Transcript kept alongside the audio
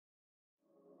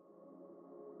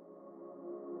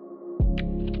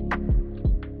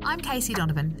I'm Casey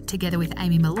Donovan, together with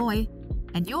Amy Malloy,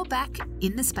 and you're back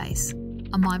in The Space,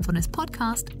 a mindfulness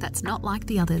podcast that's not like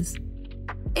the others.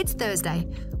 It's Thursday,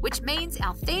 which means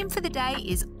our theme for the day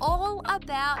is all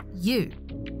about you.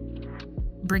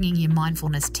 Bringing you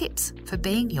mindfulness tips for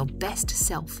being your best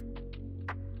self.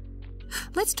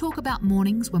 Let's talk about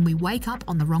mornings when we wake up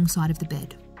on the wrong side of the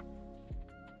bed.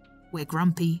 We're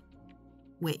grumpy,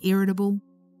 we're irritable,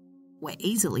 we're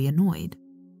easily annoyed.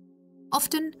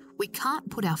 Often, we can't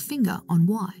put our finger on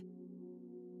why,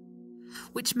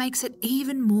 which makes it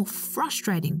even more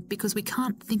frustrating because we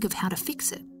can't think of how to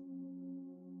fix it.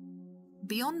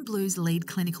 Beyond Blue's lead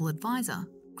clinical advisor,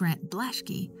 Grant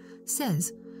Blaschke,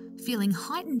 says feeling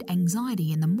heightened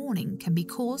anxiety in the morning can be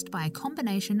caused by a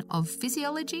combination of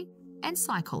physiology and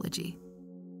psychology.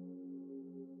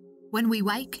 When we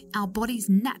wake, our bodies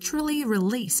naturally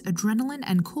release adrenaline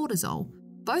and cortisol,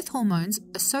 both hormones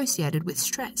associated with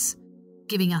stress,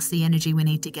 giving us the energy we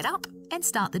need to get up and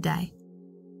start the day.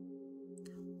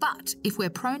 But if we're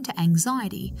prone to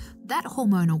anxiety, that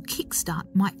hormonal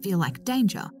kickstart might feel like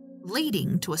danger,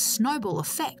 leading to a snowball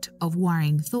effect of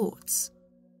worrying thoughts.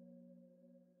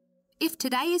 If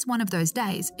today is one of those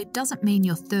days, it doesn't mean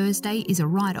your Thursday is a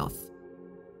write-off.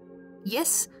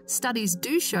 Yes, studies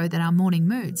do show that our morning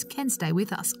moods can stay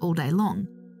with us all day long.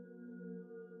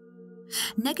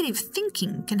 Negative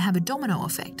thinking can have a domino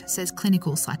effect, says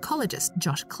clinical psychologist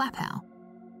Josh Klapow.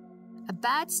 A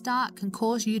bad start can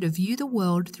cause you to view the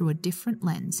world through a different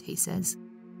lens, he says.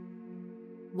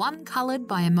 One coloured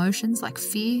by emotions like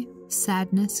fear,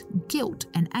 sadness, guilt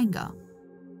and anger.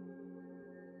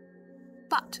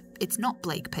 But it's not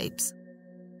bleak, peeps.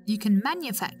 You can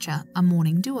manufacture a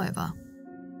morning do-over.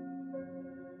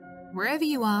 Wherever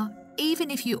you are, even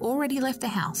if you already left the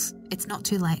house, it's not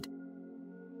too late.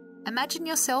 Imagine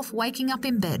yourself waking up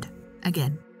in bed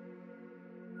again.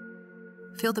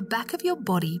 Feel the back of your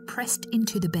body pressed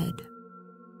into the bed.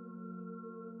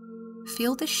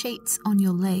 Feel the sheets on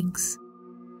your legs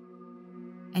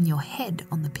and your head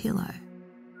on the pillow.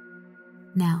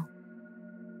 Now,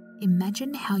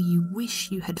 imagine how you wish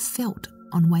you had felt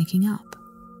on waking up.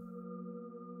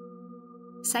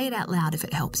 Say it out loud if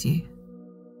it helps you.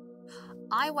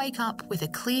 I wake up with a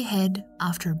clear head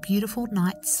after a beautiful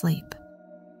night's sleep.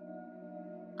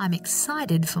 I'm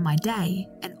excited for my day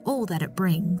and all that it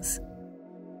brings.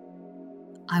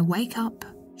 I wake up,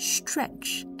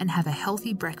 stretch, and have a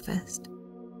healthy breakfast.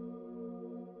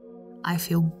 I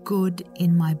feel good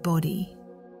in my body.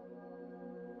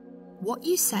 What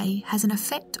you say has an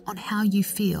effect on how you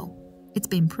feel. It's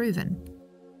been proven.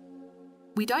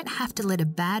 We don't have to let a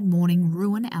bad morning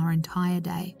ruin our entire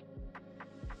day,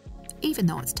 even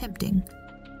though it's tempting.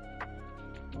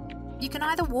 You can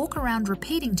either walk around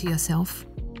repeating to yourself,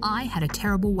 I had a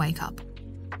terrible wake-up,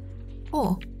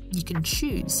 or you can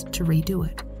choose to redo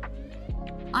it.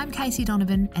 I'm Casey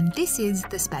Donovan, and this is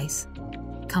The Space.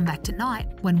 Come back tonight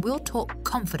when we'll talk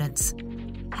confidence,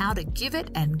 how to give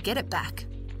it and get it back.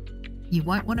 You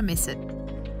won't want to miss it.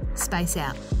 Space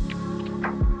out.